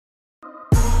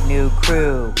new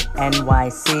crew,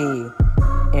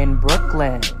 NYC, in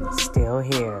Brooklyn, still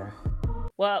here.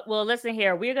 Well, listen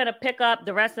here. We're going to pick up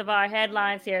the rest of our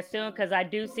headlines here soon because I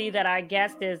do see that our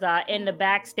guest is in the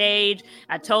backstage.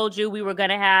 I told you we were going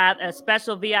to have a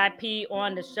special VIP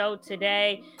on the show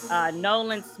today.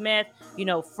 Nolan Smith,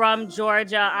 from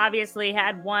Georgia, obviously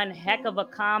had one heck of a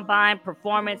combine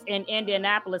performance in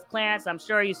Indianapolis. Clarence, I'm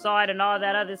sure you saw it and all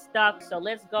that other stuff. So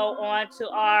let's go on to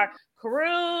our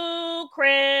crew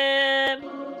crib.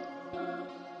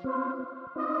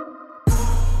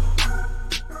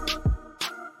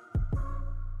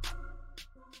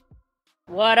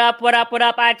 What up?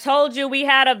 I told you we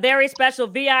had a very special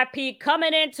VIP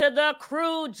coming into the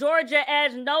crew. Georgia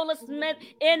Edge, Nolan Smith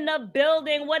in the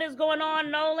building. What is going on,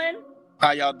 Nolan?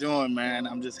 How y'all doing, man?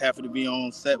 I'm just happy to be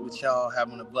on set with y'all,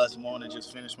 having a blessed morning.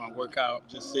 Just finished my workout,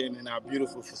 just sitting in our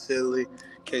beautiful facility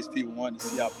in case people want to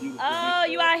see how beautiful it is. Oh,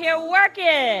 you out here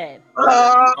working.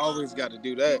 Always got to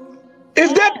do that.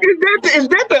 Is that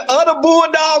the other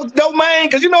Bulldogs domain?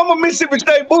 Because I'm a Mississippi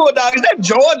State Bulldog. Is that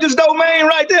Georgia's domain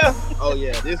right there? Oh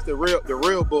yeah, this the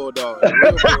real Bulldog.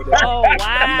 Oh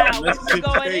wow, we're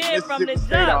going in from the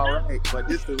jump. All right, but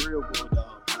this the real Bulldog.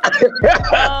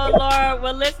 Oh Lord,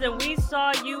 well listen, we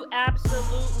saw you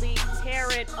absolutely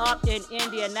tear it up in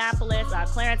Indianapolis.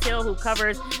 Clarence Hill, who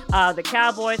covers the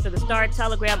Cowboys for the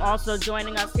Star-Telegram, also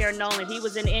joining us here. Nolan, he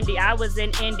was in Indy, I was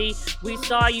in Indy. We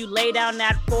saw you lay down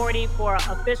that 40 for an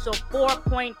official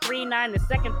 4.39, the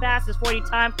second fastest 40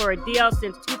 time for a DL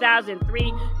since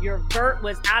 2003. Your vert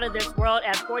was out of this world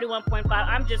at 41.5.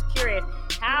 I'm just curious,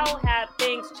 how have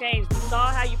things changed? We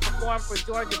saw how you performed for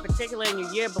Georgia, particularly in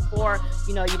your year before.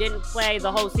 You didn't play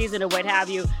the whole season or what have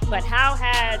you, but how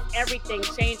has everything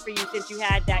changed for you since you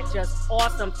had that just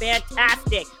awesome,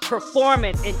 fantastic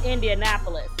performance in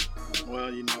Indianapolis? Well,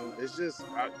 it's just,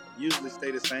 I usually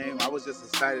stay the same. I was just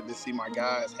excited to see my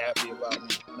guys happy about me,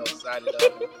 excited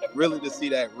really to see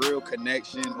that real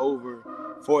connection over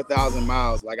 4,000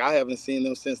 miles. Like, I haven't seen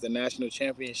them since the national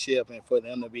championship, and for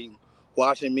them to be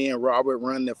watching me and Robert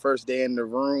run the first day in the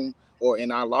room or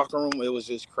in our locker room, it was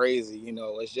just crazy.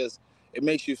 It's just, it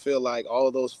makes you feel like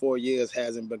all those 4 years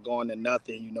hasn't been going to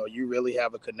nothing. You really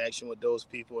have a connection with those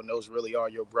people, and those really are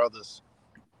your brothers.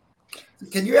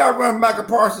 Can you outrun Michael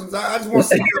Parsons? I just want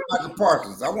to see Michael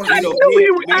Parsons. I knew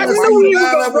you were going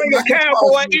to bring a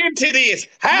cowboy into this.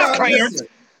 How, Clarence?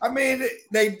 I mean,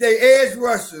 they edge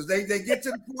rushers. They get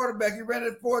to the quarterback. He ran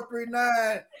at 4.39.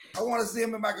 I want to see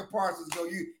him and Michael Parsons go.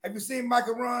 Have you seen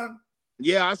Michael run?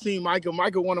 Yeah, I seen Michael.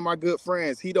 Michael, one of my good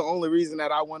friends. He the only reason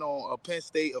that I went on a Penn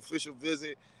State official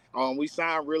visit. We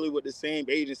signed really with the same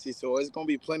agency, so it's going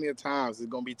to be plenty of times.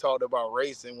 It's going to be talked about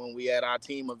racing when we at our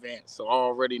team event. So I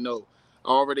already know. I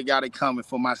already got it coming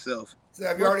for myself. So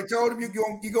have you already told him you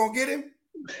going to get him?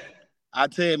 I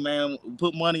tell you, man,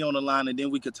 put money on the line and then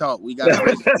we could talk. We got don't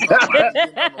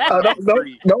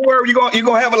worry, you're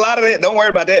gonna have a lot of that. Don't worry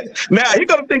about that. Now you're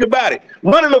gonna think about it.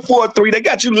 Running the 4.3, they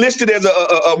got you listed as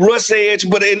a rush edge,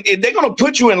 but they're gonna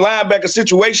put you in linebacker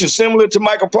situation similar to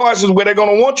Michael Parsons, where they're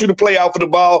gonna want you to play off of the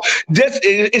ball.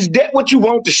 Is that what you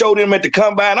want to show them at the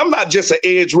combine? I'm not just an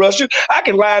edge rusher. I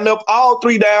can line up all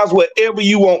three downs wherever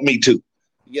you want me to.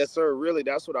 Yes, sir. Really,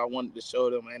 that's what I wanted to show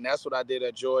them, and that's what I did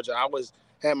at Georgia.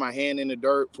 Had my hand in the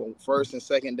dirt for first and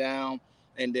second down,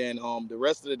 and then the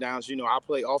rest of the downs, I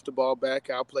play off the ball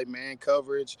back. I play man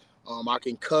coverage. I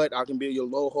can cut. I can be your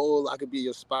low hole. I can be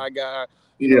your spy guy.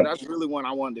 That's really what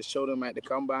I wanted to show them at the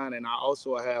combine, and I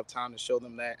also have time to show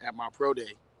them that at my pro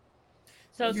day.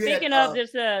 So speaking of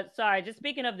this,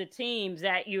 speaking of the teams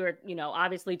that you're,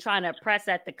 obviously trying to press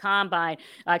at the combine,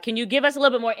 can you give us a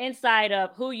little bit more insight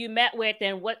of who you met with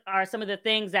and what are some of the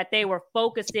things that they were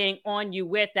focusing on you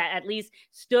with that at least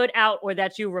stood out or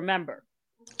that you remember?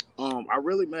 I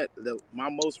really met my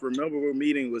most memorable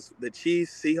meeting was the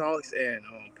Chiefs, Seahawks, and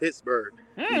Pittsburgh.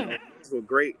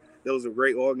 Those were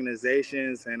great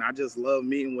organizations, and I just love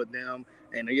meeting with them.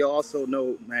 And you also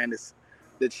know, man,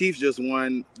 the Chiefs just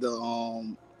won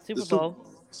the Super Bowl.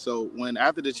 So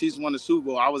after the Chiefs won the Super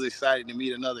Bowl, I was excited to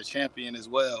meet another champion as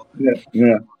well.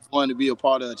 Yeah. I wanted to be a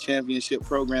part of a championship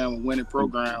program, a winning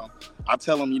program. I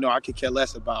tell them, I could care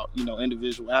less about,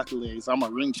 individual accolades. I'm a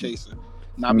ring chaser,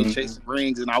 and I've been chasing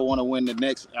rings, and I want to win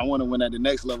I want to win at the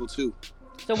next level too.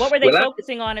 So what were they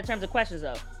focusing on in terms of questions,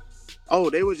 though? Oh,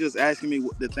 they were just asking me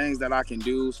the things that I can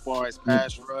do as far as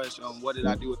pass rush. What did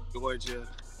I do at Georgia?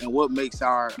 And what makes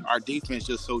our defense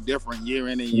just so different year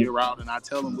in and year out. And I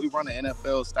tell them we run an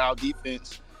NFL-style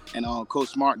defense, and Coach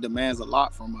Smart demands a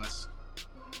lot from us.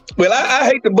 Well, I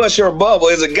hate to bust your bubble.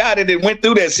 As a guy that went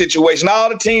through that situation, all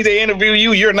the teams that interview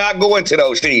you, you're not going to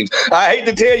those teams. I hate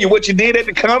to tell you what you did at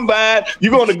the combine.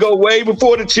 You're going to go way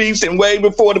before the Chiefs and way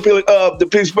before the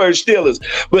Pittsburgh Steelers.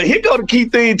 But here go the key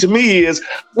thing to me is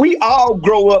we all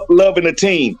grow up loving a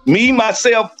team. Me,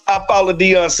 myself, I followed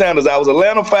Deion Sanders. I was a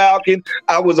Atlanta Falcon.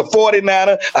 I was a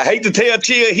 49er. I hate to tell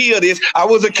Chia here this. I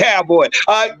was a Cowboy.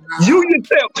 You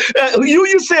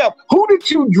yourself, who did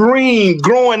you dream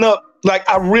growing up? Like,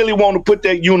 I really want to put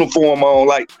that uniform on.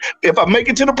 Like, if I make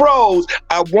it to the pros,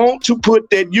 I want to put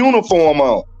that uniform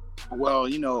on. Well,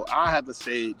 I have to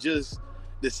say just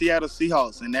the Seattle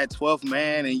Seahawks and that 12th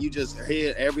man, and you just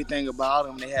hear everything about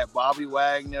them. They had Bobby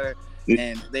Wagner,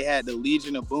 and they had the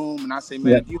Legion of Boom. And I say,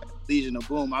 man, if you have Legion of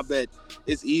Boom, I bet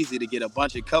it's easy to get a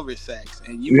bunch of coverage sacks.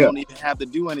 And you don't even have to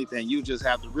do anything. You just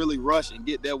have to really rush and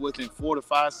get there within 4 to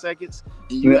 5 seconds.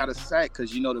 And you got a sack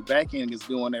because, the back end is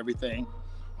doing everything.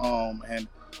 And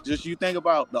just you think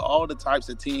about all the types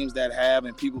of teams that have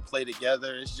and people play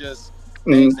together. It's just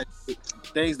things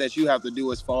that you have to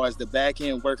do as far as the back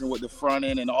end working with the front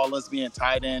end and all us being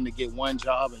tight end to get one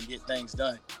job and get things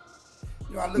done.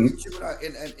 I look at you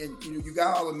and you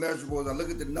got all the measurables. I look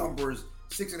at the numbers.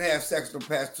 6.5 sacks in the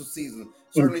past 2 seasons.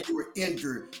 Certainly you were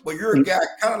injured, but you're a guy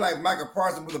kind of like Michael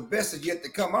Parsons, but the best is yet to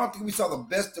come. I don't think we saw the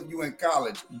best of you in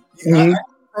college.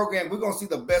 Program, we're gonna see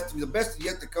the best of you. The best is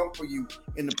yet to come for you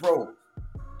in the pro.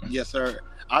 Yes, sir.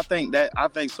 I think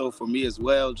so for me as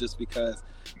well, just because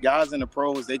guys in the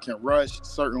pros, they can rush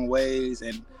certain ways,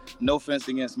 and no offense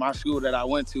against my school that I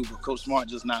went to, but Coach Smart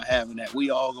just not having that. We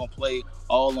all gonna play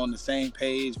all on the same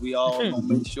page. We all gonna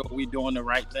make sure we doing the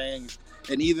right things.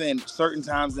 And even certain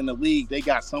times in the league, they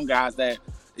got some guys that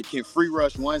they can free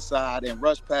rush one side and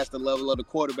rush past the level of the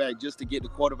quarterback just to get the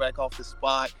quarterback off the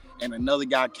spot, and another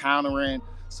guy countering.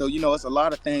 So, it's a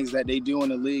lot of things that they do in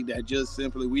the league that just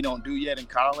simply we don't do yet in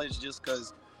college, just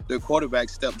because their quarterback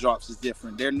step drops is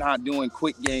different. They're not doing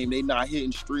quick game. They're not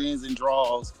hitting strings and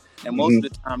draws. And most of the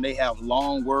time they have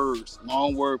long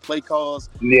word play calls.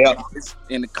 Yeah.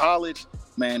 In the college,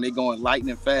 man, they're going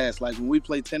lightning fast. Like when we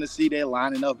play Tennessee, they're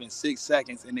lining up in 6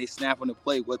 seconds and they snapping the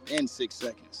play within 6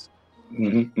 seconds.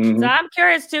 So I'm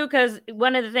curious too, because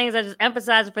one of the things I just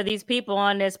emphasize for these people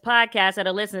on this podcast that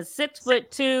are listening,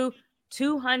 6'2",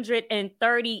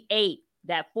 238.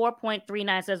 That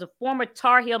 4.39 says a former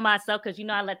Tar Heel myself, because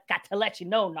got to let you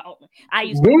know, Nolan. I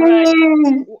used to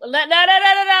run. Let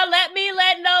me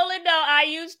let Nolan know. I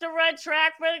used to run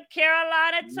track for the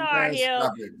Carolina Tar Heels.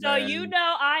 So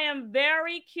I am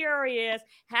very curious.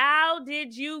 How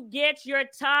did you get your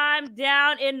time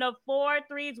down in the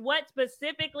 4.3s? What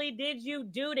specifically did you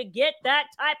do to get that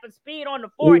type of speed on the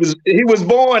 4.3s? He was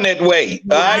born that way.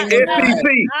 I want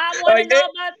to know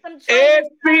about some training.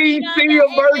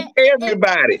 SEC everybody.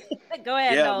 Go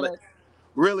ahead, Nolan.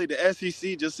 Really, the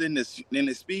SEC just in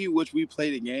the speed which we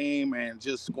play the game and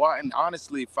just squatting.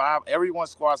 Honestly, everyone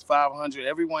squats 500.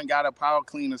 Everyone got to power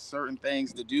clean of certain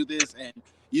things to do this. And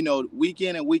week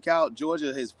in and week out,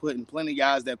 Georgia has put in plenty of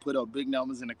guys that put up big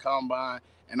numbers in the combine,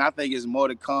 and I think there's more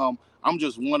to come. I'm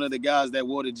just one of the guys that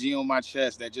wore the G on my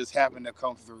chest that just happened to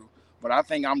come through. But I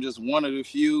think I'm just one of the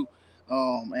few.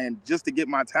 And just to get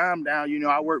my time down,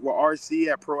 I work with RC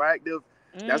at Proactive.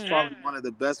 That's probably one of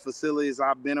the best facilities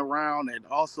I've been around, and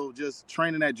also just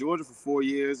training at Georgia for 4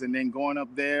 years and then going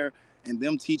up there and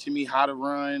them teaching me how to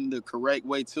run, the correct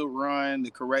way to run,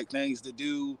 the correct things to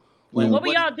do. What were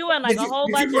y'all doing? Like a whole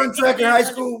bunch of... Did you run track in high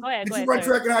school? Did you run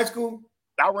track in high school?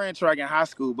 I ran track in high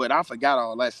school, but I forgot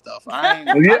all that stuff. Yeah,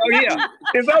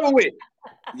 it's over with.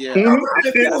 Yeah.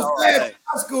 If you was fast in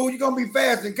high school, you're going to be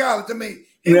fast in college. I mean,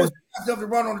 it was fast to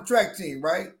run on the track team,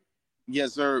 right?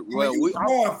 Yes, sir. Well, you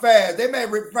going fast. They may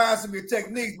refine some of your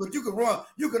techniques, but you could run.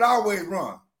 You could always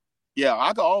run. Yeah,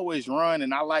 I could always run,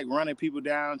 and I like running people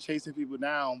down, chasing people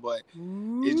down. But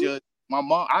it's just my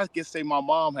mom. I can say my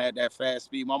mom had that fast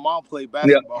speed. My mom played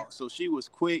basketball, so she was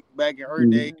quick back in her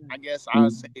day. I guess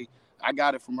I'd say I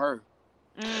got it from her.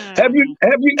 Have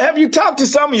you talked to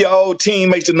some of your old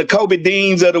teammates, the Kobe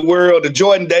Deans of the world, the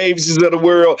Jordan Davises of the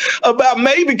world, about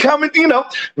maybe coming,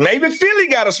 maybe Philly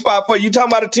got a spot for you?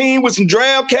 Talking about a team with some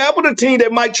draft capital, a team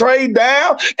that might trade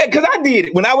down? Because I did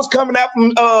it. When I was coming out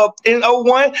from in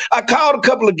 01, I called a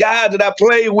couple of guys that I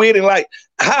played with and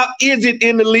how is it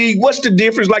in the league? What's the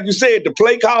difference? Like you said, the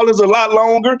play call is a lot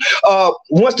longer.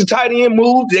 Once the tight end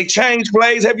moves, they change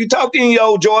plays. Have you talked to any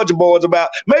old Georgia boys about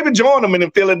maybe join them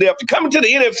in Philadelphia, coming to the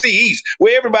NFC East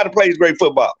where everybody plays great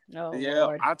football? Oh, Yeah,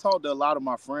 Lord. I talked to a lot of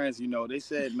my friends. They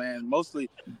said, man, mostly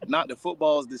not the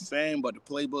football is the same, but the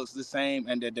playbook's the same,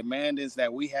 and the demandings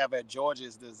that we have at Georgia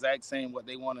is the exact same what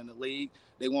they want in the league.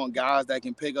 They want guys that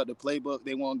can pick up the playbook.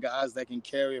 They want guys that can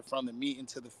carry it from the meet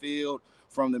into the field,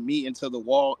 from the meet into the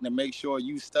walk, to make sure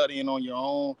you studying on your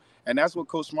own. And that's what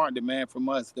Coach Smart demand from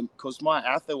us. Coach Smart,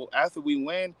 after we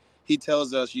win, he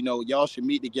tells us, y'all should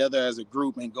meet together as a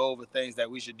group and go over things that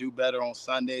we should do better on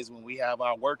Sundays when we have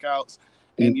our workouts.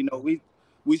 And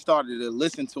we started to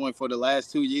listen to him for the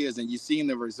last 2 years, and you've seen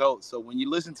the results. So when you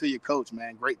listen to your coach,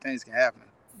 man, great things can happen.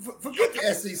 Forget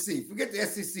the SEC. Forget the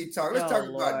SEC talk. Let's talk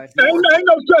about. Ain't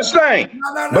no such thing.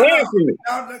 No.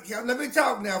 Let me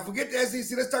talk now. Forget the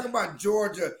SEC. Let's talk about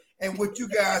Georgia and what you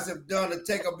guys have done to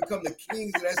become the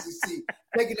kings of the SEC,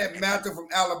 taking that mantle from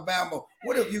Alabama.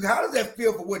 How does that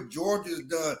feel for what Georgia's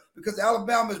done? Because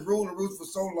Alabama's ruling the roost for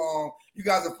so long. You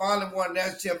guys have finally won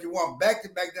national championships. You won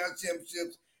back-to-back national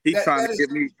championships. He's trying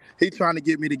to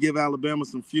get me to give Alabama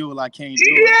some fuel. I can't do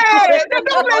it. Yeah,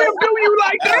 don't let him do you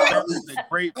like that. It's a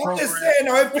great program. I'm just saying,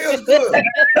 it feels good.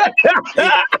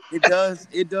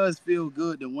 It does feel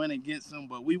good to win against them,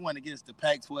 but we went against the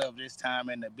Pac-12 this time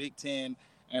and the Big Ten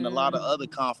and a lot of other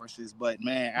conferences. But,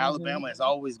 man, Alabama is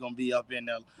always going to be up in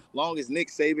there. Long as Nick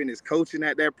Saban is coaching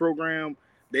at that program,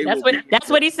 that's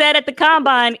what he said at the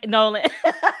Combine, Nolan.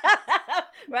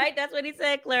 Right? That's what he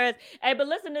said, Clarence. Hey, but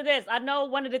listen to this. I know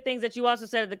one of the things that you also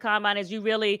said at the Combine is you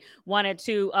really wanted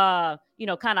to,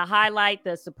 kind of highlight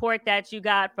the support that you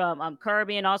got from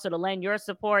Kirby, and also to lend your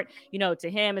support, to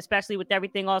him, especially with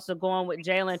everything also going with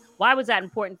Jalen. Why was that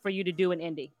important for you to do in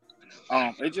Indy?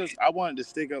 I wanted to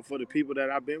stick up for the people that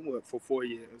I've been with for 4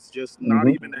 years. Just not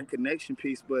even that connection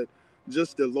piece, but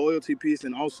just the loyalty piece,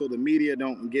 and also the media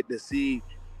don't get to see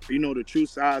the true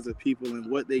sides of people and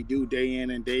what they do day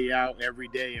in and day out every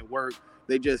day at work.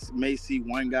 They just may see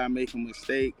one guy make a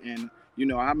mistake, and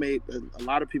I made a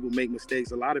lot of people make mistakes.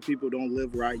 A lot of people don't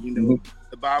live right.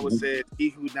 The Bible says, "He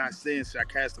who not sins shall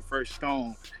cast the first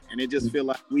stone," and it just feel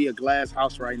like we a glass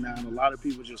house right now, and a lot of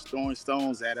people just throwing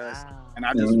stones at us. Wow. And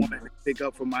I just wanted to pick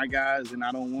up for my guys, and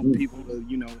I don't want people to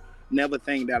never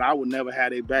think that I would never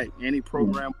have their back. Any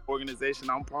program,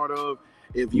 organization I'm part of,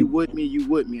 if you with me, you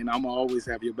with me, and I'm gonna always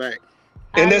have your back.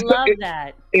 And I love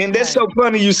that. And that's so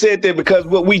funny you said that, because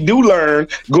what we do learn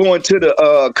going to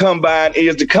the Combine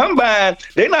is the Combine,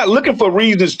 they're not looking for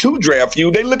reasons to draft you.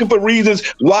 They're looking for reasons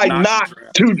why not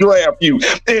to draft you.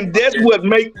 And that's what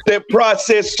makes that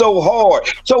process so hard.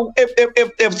 So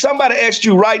if somebody asked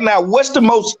you right now, what's the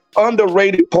most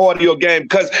underrated part of your game?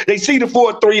 Because they see the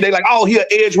 4-3, they like, oh, he'll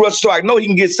edge rush, so I know he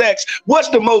can get sacks. What's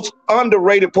the most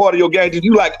underrated part of your game that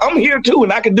you like, I'm here too,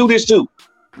 and I can do this too?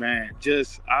 Man,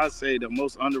 I'd say the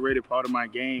most underrated part of my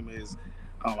game is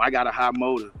I got a high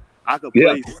motor. I could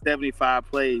play 75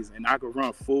 plays, and I could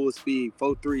run full speed,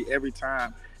 4-3 every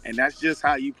time. And that's just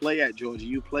how you play at Georgia.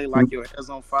 You play like your head's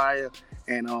on fire.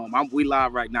 And we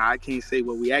live right now. I can't say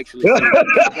what we actually say.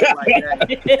 Like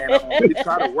that. And we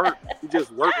try to work. You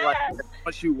just work like that.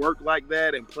 Once you work like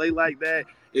that and play like that,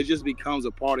 it just becomes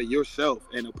a part of yourself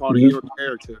and a part of your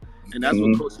character. And that's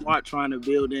what Coach Smart trying to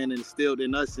build in and instilled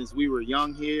in us since we were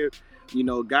young here.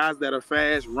 Guys that are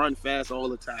fast run fast all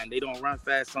the time. They don't run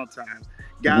fast sometimes.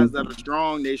 Guys that are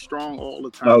strong, they strong all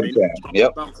the time. They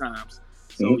strong sometimes.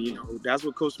 So, that's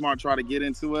what Coach Smart tried to get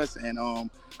into us, and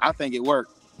I think it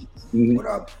worked. What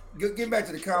up? Getting back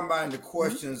to the Combine, the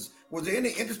questions. Was there any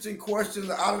interesting questions,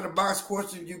 out of the box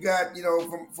questions you got,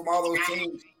 from all those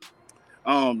teams?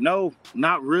 No,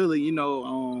 not really.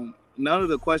 None of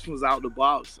the questions was out the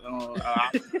box.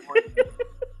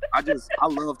 I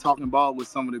love talking ball with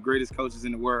some of the greatest coaches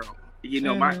in the world.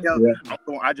 My hair,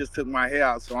 I just took my hair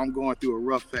out, so I'm going through a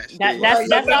rough patch.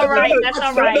 That's all right. That's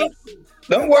all right.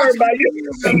 Don't worry about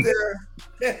you.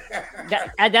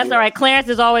 That's all right. Clarence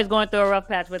is always going through a rough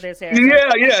patch with his hair.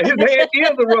 Yeah. His hair is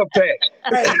a rough patch.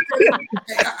 I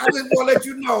just want to let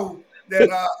you know that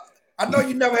I know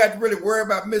you never had to really worry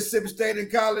about Mississippi State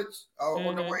in college.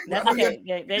 On the way. That's okay.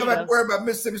 You never had to worry about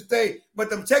Mississippi State,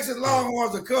 but them Texas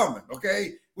Longhorns are coming,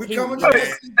 okay? We're coming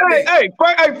to Hey,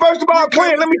 first of all,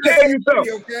 Clint, let me tell you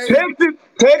something. Okay?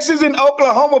 Texas and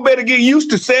Oklahoma better get used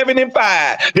to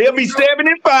 7-5. They'll be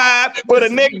 7-5 for the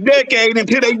next decade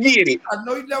until they get it. I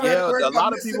know you never had to worry about a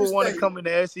lot of people want to come in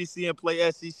the SEC and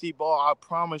play SEC ball. I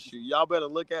promise you. Y'all better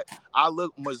look at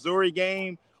Missouri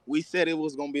game. We said it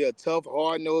was going to be a tough,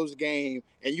 hard-nosed game,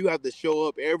 and you have to show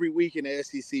up every week in the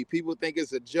SEC. People think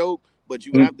it's a joke, but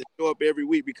you have to show up every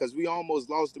week because we almost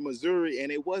lost to Missouri,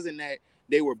 and it wasn't that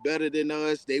they were better than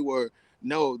us.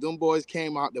 No, them boys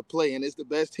came out to play, and it's the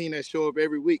best team that show up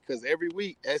every week because every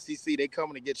week, SEC, they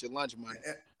coming to get your lunch money.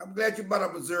 I'm glad you brought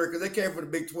up Missouri because they came from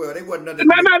the Big 12. They wasn't nothing.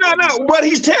 No. What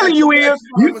he's telling you is,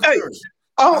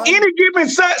 on any given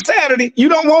Saturday, you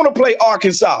don't want to play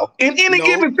Arkansas. In any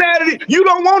given Saturday, you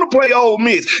don't want to play Ole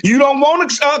Miss. You don't want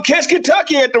to catch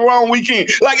Kentucky at the wrong weekend.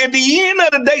 Like at the end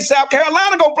of the day, South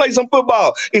Carolina gonna play some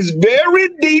football. It's very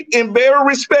deep and very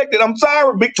respected. I'm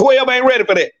sorry, Big 12 ain't ready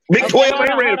for that. Big 12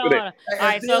 ain't ready for that. All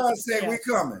right, so said,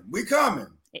 we coming.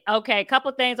 Okay, a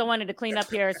couple things I wanted to clean up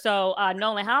here. So,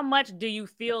 Nolan, how much do you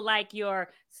feel like your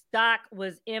stock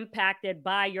was impacted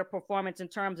by your performance in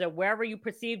terms of wherever you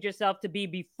perceived yourself to be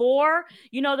before,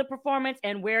 the performance,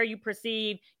 and where you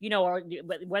perceive, or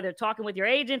whether talking with your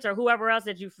agents or whoever else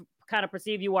that you kind of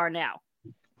perceive you are now?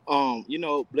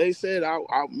 They said I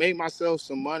made myself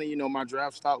some money. My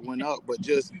draft stock went up, but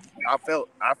just I felt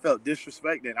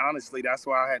disrespected. Honestly, that's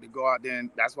why I had to go out there, and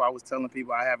that's why I was telling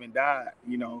people I haven't died.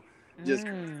 Just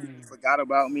forgot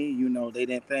about me. They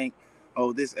didn't think,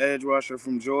 oh, this edge rusher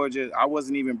from Georgia. I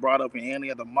wasn't even brought up in any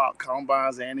of the mock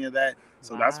combines or any of that.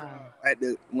 So that's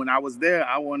why when I was there,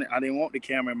 I didn't want the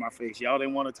camera in my face. Y'all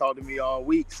didn't want to talk to me all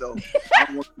week, so I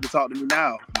don't want you to talk to me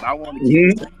now. I want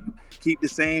to keep the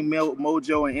same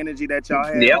mojo and energy that y'all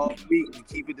had all week and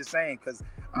keep it the same because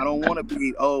I don't want to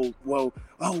be,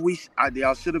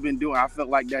 y'all should have been doing. I felt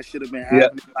like that should have been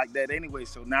happening like that anyway.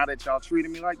 So now that y'all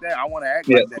treating me like that, I want to act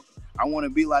like that. I want to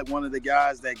be like one of the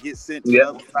guys that gets sent to the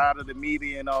other side of the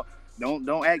media and all.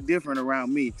 Don't act different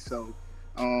around me. So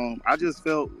I just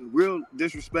felt real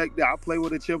disrespected. I play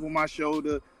with a chip on my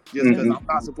shoulder just because I'm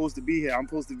not supposed to be here. I'm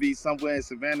supposed to be somewhere in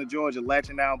Savannah, Georgia,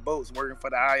 latching down boats, working for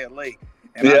the ILA.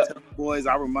 And I tell the boys,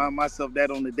 I remind myself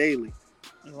that on the daily.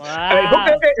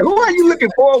 Wow. Hey, who are you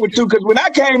looking forward to? Because when I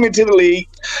came into the league,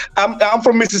 I'm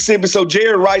from Mississippi, so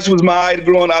Jerry Rice was my idol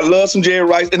growing. I love some Jerry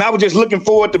Rice, and I was just looking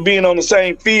forward to being on the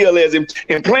same field as him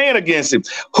and playing against him.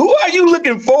 Who are you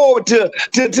looking forward to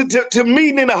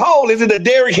meeting in the hole? Is it a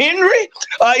Derrick Henry?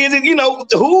 Is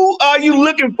it, who are you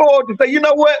looking forward to say, you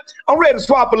know what? I'm ready to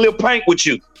swap a little paint with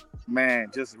you. Man,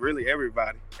 just really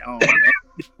everybody.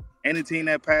 Any team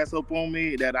that pass up on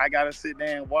me that I got to sit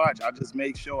there and watch, I just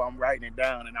make sure I'm writing it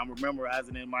down and I'm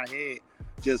memorizing it in my head.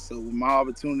 Just so when my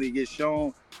opportunity gets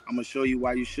shown, I'm going to show you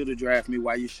why you should have drafted me,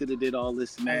 why you should have did all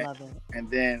this and that. And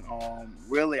then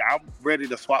really, I'm ready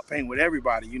to swap paint with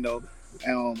everybody,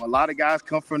 A lot of guys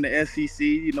come from the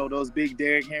SEC, those big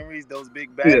Derrick Henrys, those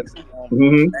big backs.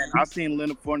 And I seen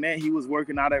Leonard Fournette. He was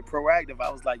working out at Proactive. I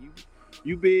was like,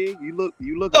 you big, you look.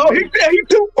 Oh, he's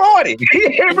 240.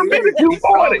 Every minute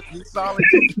 240. He's solid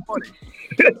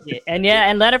 240.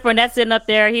 And Leonard Fournette sitting up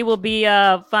there. He will be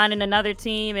finding another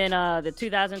team in the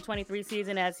 2023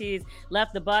 season as he's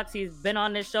left the Bucs. He's been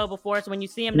on this show before, so when you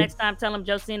see him next time, tell him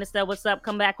Josina said what's up.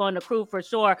 Come back on the crew for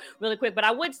sure, really quick. But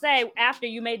I would say after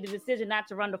you made the decision not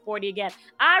to run the 40 again,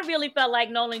 I really felt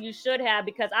like Nolan, you should have,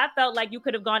 because I felt like you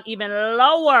could have gone even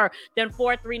lower than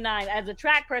 4.39. As a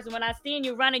track person, when I seen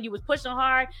you running, you was pushing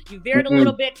hard. You veered a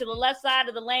little bit to the left side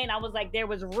of the lane. I was like, there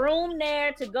was room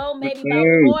there to go maybe about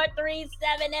 4.37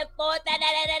 and 4.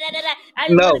 I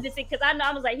just wanted to see, because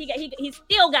I was like, he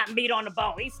still got meat on the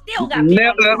bone. He still got meat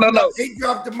on the bone. No. He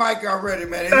dropped the mic already,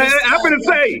 man. I'm going to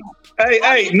say,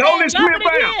 Nolan Smith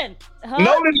out.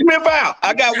 Nolan Smith out.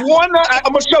 I got one.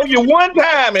 I'm going to show you one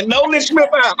time, and Nolan Smith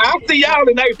out. I'll see y'all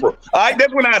in April. All right,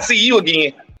 that's when I see you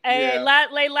again. Hey,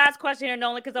 last question here,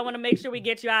 Nolan, because I want to make sure we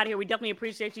get you out of here. We definitely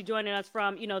appreciate you joining us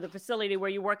from, the facility where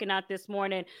you're working out this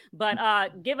morning.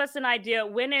 But give us an idea.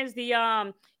 When is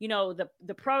the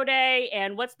pro day,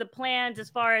 and what's the plans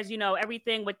as far as,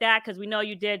 everything with that? Because we know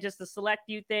you did just a select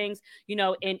few things,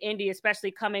 in Indy, especially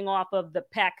coming off of the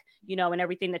pec, and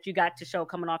everything that you got to show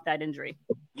coming off that injury.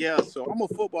 Yeah, so I'm a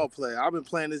football player. I've been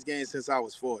playing this game since I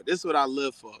was 4. This is what I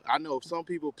live for. I know some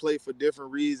people play for different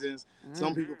reasons.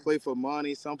 Some people play for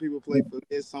money. Some people play for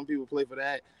this. Some people play for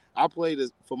that. I play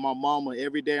this for my mama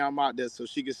every day I'm out there so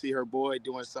she could see her boy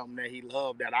doing something that he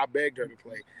loved that I begged her to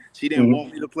play. She didn't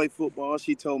want me to play football.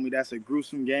 She told me that's a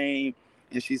gruesome game.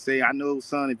 And she said, I know,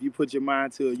 son, if you put your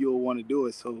mind to it, you'll want to do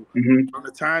it. So from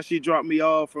the time she dropped me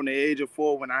off from the age of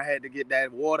 4, when I had to get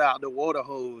that water out the water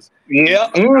hose, I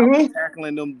was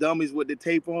tackling them dummies with the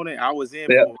tape on it, I was in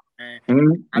for it,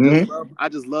 man. I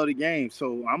just love the game.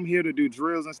 So I'm here to do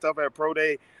drills and stuff at Pro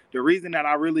Day. The reason that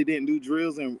I really didn't do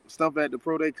drills and stuff at the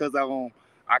Pro Day, because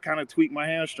I kind of tweaked my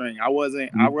hamstring. I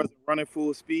wasn't running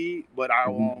full speed, but I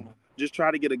just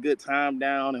try to get a good time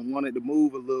down and wanted to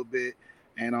move a little bit.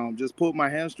 And just pulled my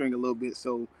hamstring a little bit.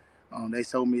 So They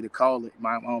told me to call it.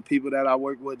 My people that I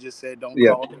work with just said, "Don't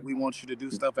Yeah. call it. We want you to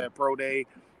do stuff at pro day."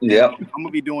 And Yeah. I'm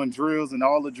gonna be doing drills and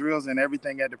all the drills and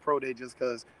everything at the pro day just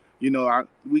because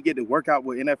we get to work out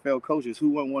with NFL coaches. Who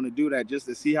wouldn't want to do that just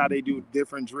to see how they do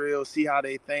different drills, see how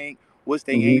they think, what's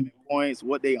their aiming points,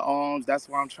 what they arms. That's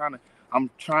why I'm trying to.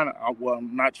 Well,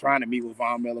 I'm not trying to meet with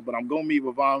Von Miller, but I'm gonna meet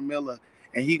with Von Miller.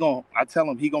 And I tell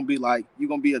him he gonna be like, you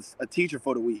gonna be a teacher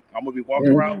for the week. I'm gonna be walking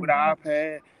around with an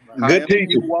iPad. Good However teacher.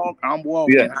 you walk, I'm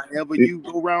walking. Yeah. However you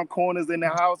go around corners in the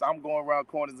house, I'm going around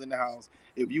corners in the house.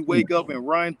 If you wake up and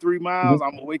run 3 miles,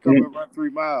 I'm gonna wake up and run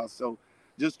 3 miles. So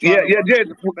just trying Yeah, to yeah, learn just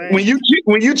different when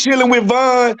things. you chilling with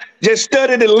Von, just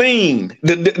study the lean.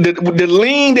 The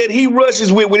lean that he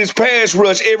rushes with his pass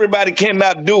rush, everybody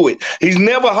cannot do it. He's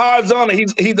never horizontal.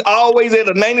 He's always at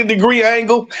a 90-degree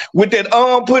angle with that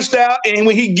arm pushed out. And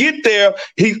when he get there,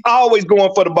 he's always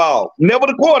going for the ball. Never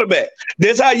the quarterback.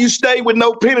 That's how you stay with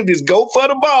no penalties. Go for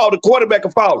the ball. The quarterback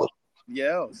can follow.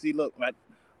 Yeah. See, look,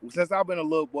 since I've been a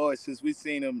little boy, since we've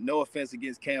seen him, no offense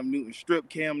against Cam Newton, strip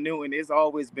Cam Newton, it's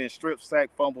always been strip, sack,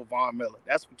 fumble, Von Miller.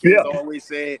 That's what kids Yeah, always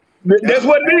said. that's That's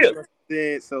what what it Pass is. Rush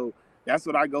said. So that's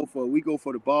what I go for. We go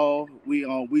for the ball.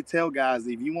 We tell guys,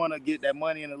 if you want to get that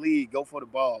money in the league, go for the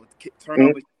ball.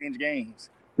 Turnover change games.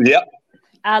 Yeah.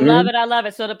 I love it. I love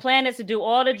it. So the plan is to do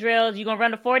all the drills. You gonna run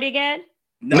the 40 again?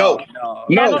 No, No, no,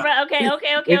 You're not no. gonna run.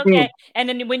 Okay. And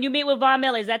then when you meet with Von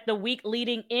Miller, is that the week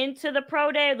leading into the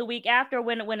pro day or the week after?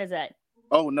 When is that?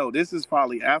 Oh no, this is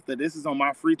probably after. This is on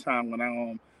my free time when I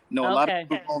a lot of Okay.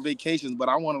 people on vacations, but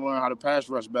I want to learn how to pass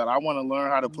rush better. I want to learn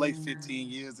how to play 15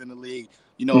 years in the league.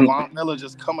 Von Miller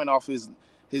just coming off his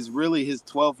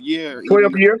 12th year,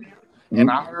 12 year.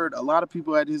 and I heard a lot of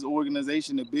people at his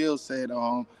organization, the Bills, said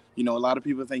a lot of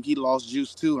people think he lost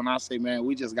juice too, and I say, man,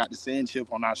 we just got the sand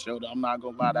chip on our shoulder. I'm not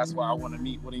gonna lie, that's why I want to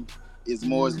meet with him is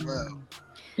more as well.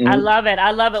 I love it.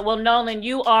 I love it. Well, Nolan,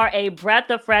 you are a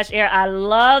breath of fresh air. I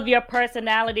love your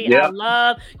personality. Yeah. I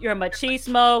love your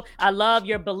machismo. I love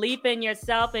your belief in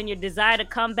yourself and your desire to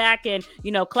come back and,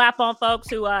 clap on folks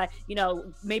who,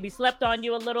 maybe slept on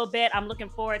you a little bit. I'm looking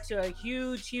forward to a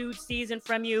huge, huge season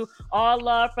from you. All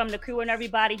love from the crew and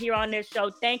everybody here on this show.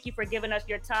 Thank you for giving us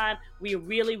your time. We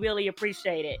really, really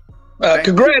appreciate it.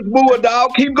 Congrats,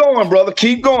 Bulldog. Keep going, brother.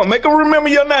 Keep going. Make them remember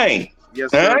your name.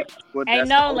 Yes, sir. Right? Hey,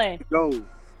 Nolan. Go.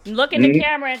 Look in the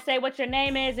camera and say what your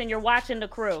name is and you're watching the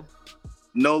crew.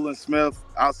 Nolan Smith,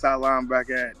 outside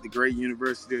linebacker at the great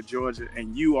University of Georgia,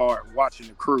 and you are watching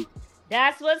the crew.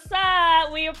 That's what's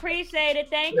up. We appreciate it.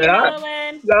 Thank you,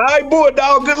 Nolan. All right,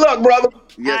 Bulldog. Good luck, brother.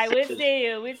 Yes, all right, we'll see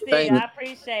you. I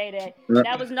appreciate it.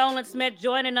 That was Nolan Smith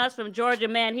joining us from Georgia,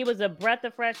 man. He was a breath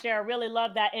of fresh air. I really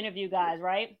love that interview, guys,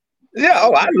 right? Yeah,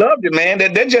 I loved it, man.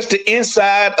 That's just the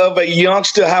inside of a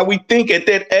youngster, how we think at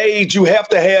that age. You have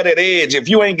to have that edge. If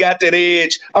you ain't got that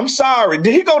edge, I'm sorry.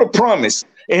 Did he go to Promise?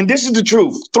 And this is the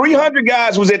truth. 300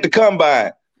 guys was at the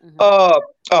combine.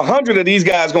 100 of these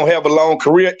guys going to have a long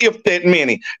career, if that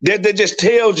many. That just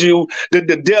tells you the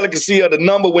delicacy of the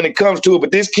number when it comes to it.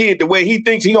 But this kid, the way he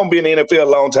thinks, he going to be in the NFL a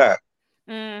long time.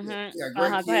 Yeah,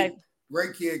 great kid.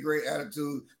 Great kid, great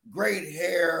attitude, great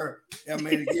hair. I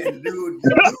mean, again, dude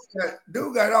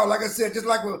got it all. Like I said, just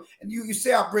like and you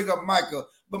say I bring up Micah,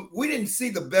 but we didn't see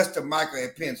the best of Micah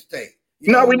at Penn State.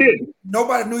 We didn't.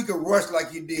 Nobody knew he could rush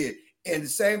like he did. And the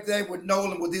same thing with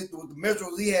Nolan, with the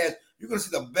measurables he has, you're going to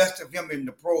see the best of him in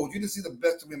the pros. You didn't see the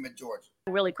best of him at Georgia.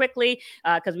 Really quickly,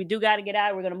 because we do got to get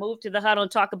out. We're going to move to the huddle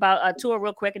and talk about Tua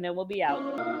real quick, and then we'll be out.